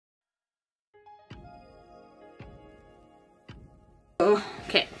go.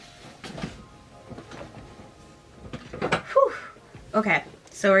 Okay. Whew. Okay,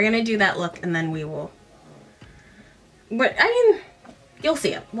 so we're gonna do that look and then we will, but I mean, you'll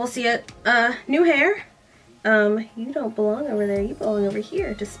see it. We'll see it. New hair. You don't belong over there. You belong over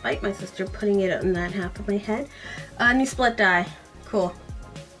here, despite my sister putting it in that half of my head. New split dye. Cool.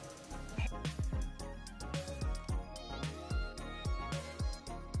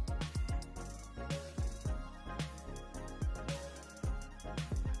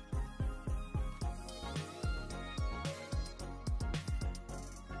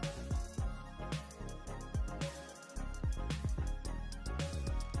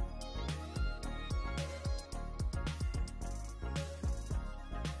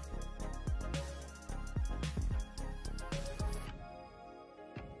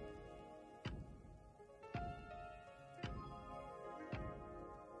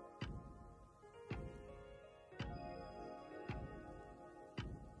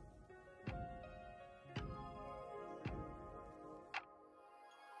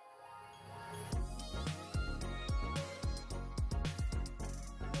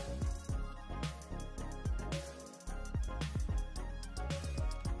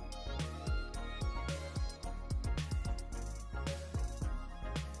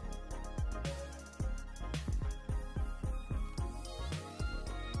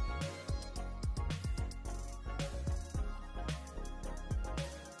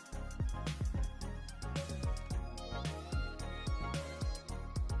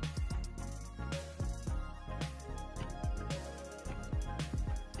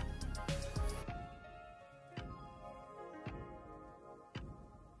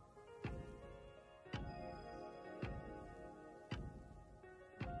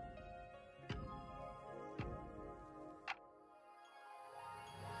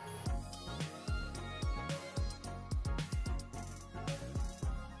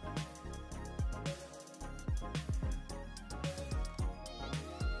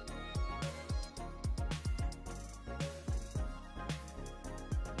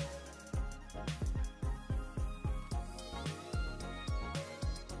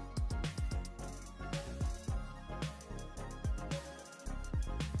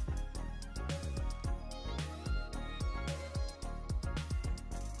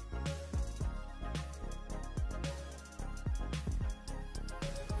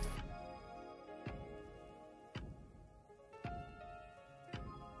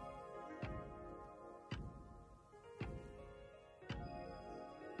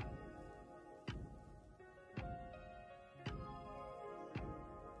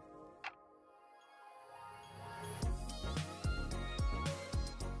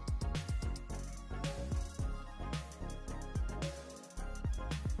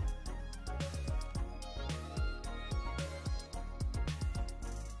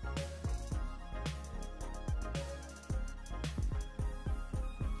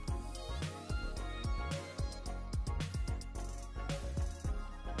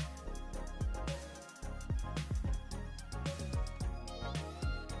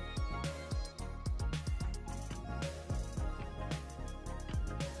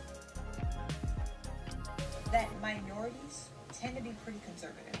 That minorities tend to be pretty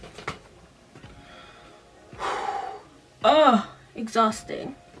conservative. Oh,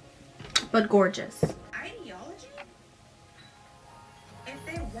 exhausting, but gorgeous. Ideology? If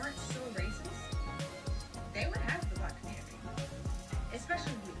they weren't so racist, they would have the black community.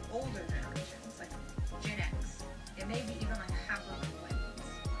 Especially the older generations, like Gen X, and maybe even like half of the millennials.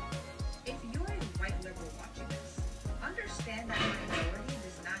 If you're a white liberal watching this, understand that minority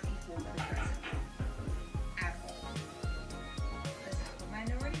does not equal progressive.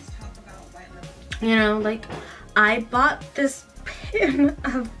 You know, like, I bought this pin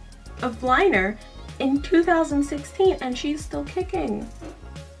of liner in 2016 and she's still kicking.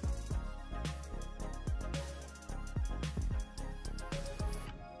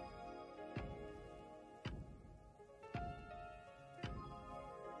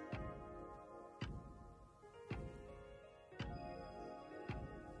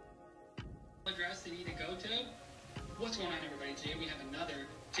 Address they need to go to. What's going on, everybody? Today we have another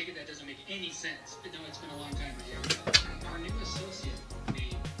ticket that doesn't make any sense. But no, it's been a long time here. Our new associate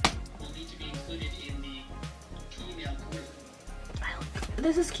name will need to be included in the email group.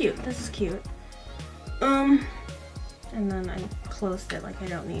 This is cute. This is cute. And then I closed it like I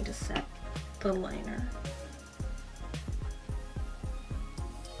don't need to set the liner.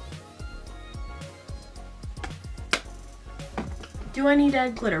 Do I need to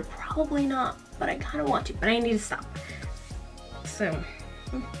add glitter? Probably not, but I kind of want to, but I need to stop. So.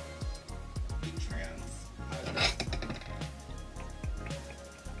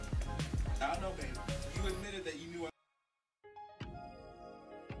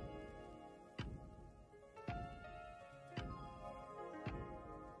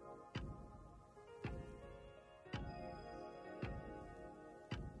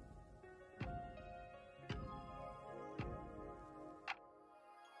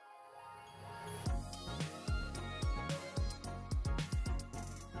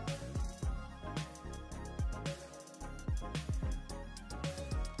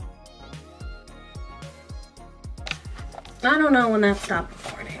 I don't know when that stopped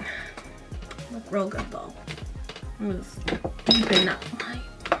recording. Look real good though. It was deeping up my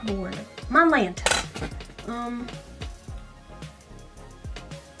board. My lantern.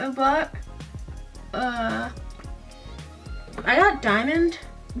 I bought I got diamond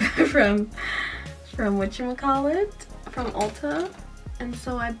from whatchamacallit, from Ulta, and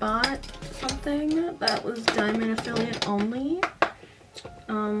so I bought something that was diamond affiliate only.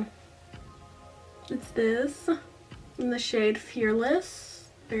 It's this in the shade Fearless,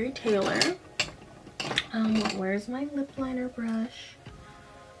 very Taylor. Where's my lip liner brush?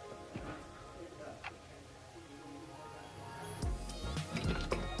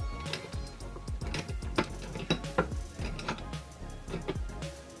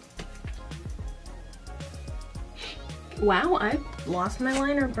 Wow, I lost my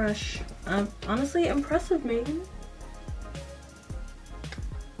liner brush. Honestly, impressive, Megan.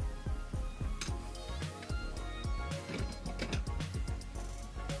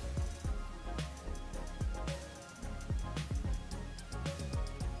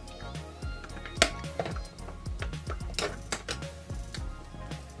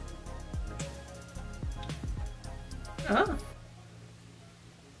 Oh.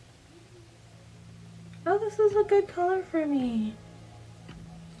 Oh, this is a good color for me.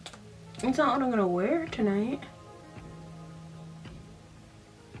 It's not what I'm gonna wear tonight.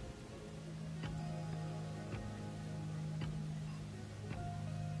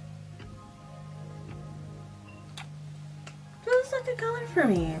 This is a good color for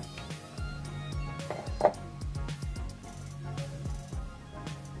me.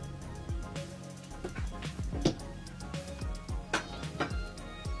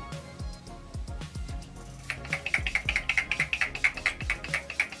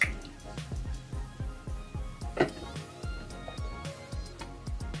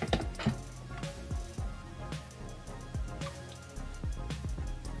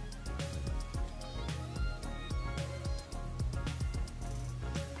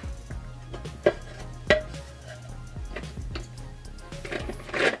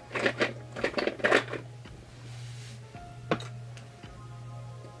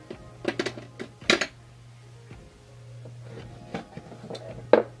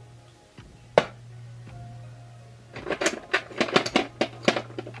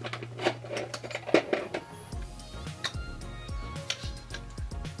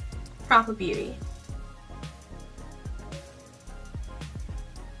 Proper Beauty.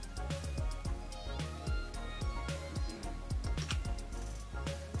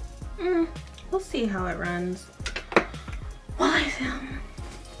 We'll see how it runs while I film.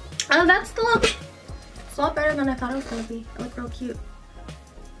 Oh, that's the look. It's a lot better than I thought it was gonna be. I look real cute.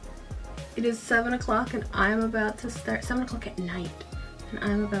 It is 7 o'clock and I'm about to start, 7 o'clock at night, and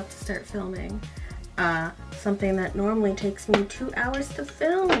I'm about to start filming something that normally takes me 2 hours to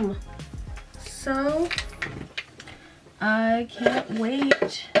film. So I can't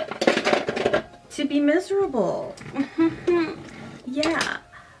wait to be miserable. Yeah.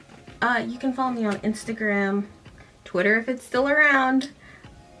 You can follow me on Instagram, Twitter if it's still around,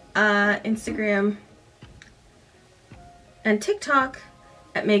 Instagram, and TikTok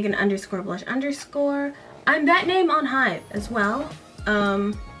at Megan_Blush_. I'm that name on Hive as well.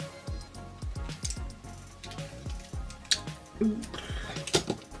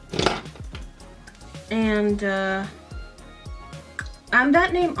 And I'm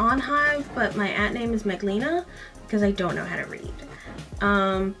that name on Hive, but my @ name is Meglina because I don't know how to read.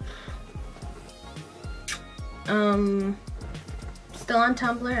 Still on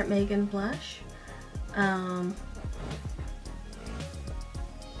Tumblr at Megan Blush. I'm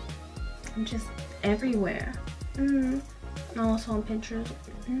just everywhere. I'm also on Pinterest.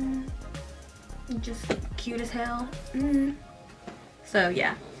 Just cute as hell. So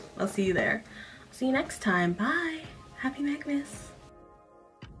yeah, I'll see you there. See you next time. Bye. Happy Magmas.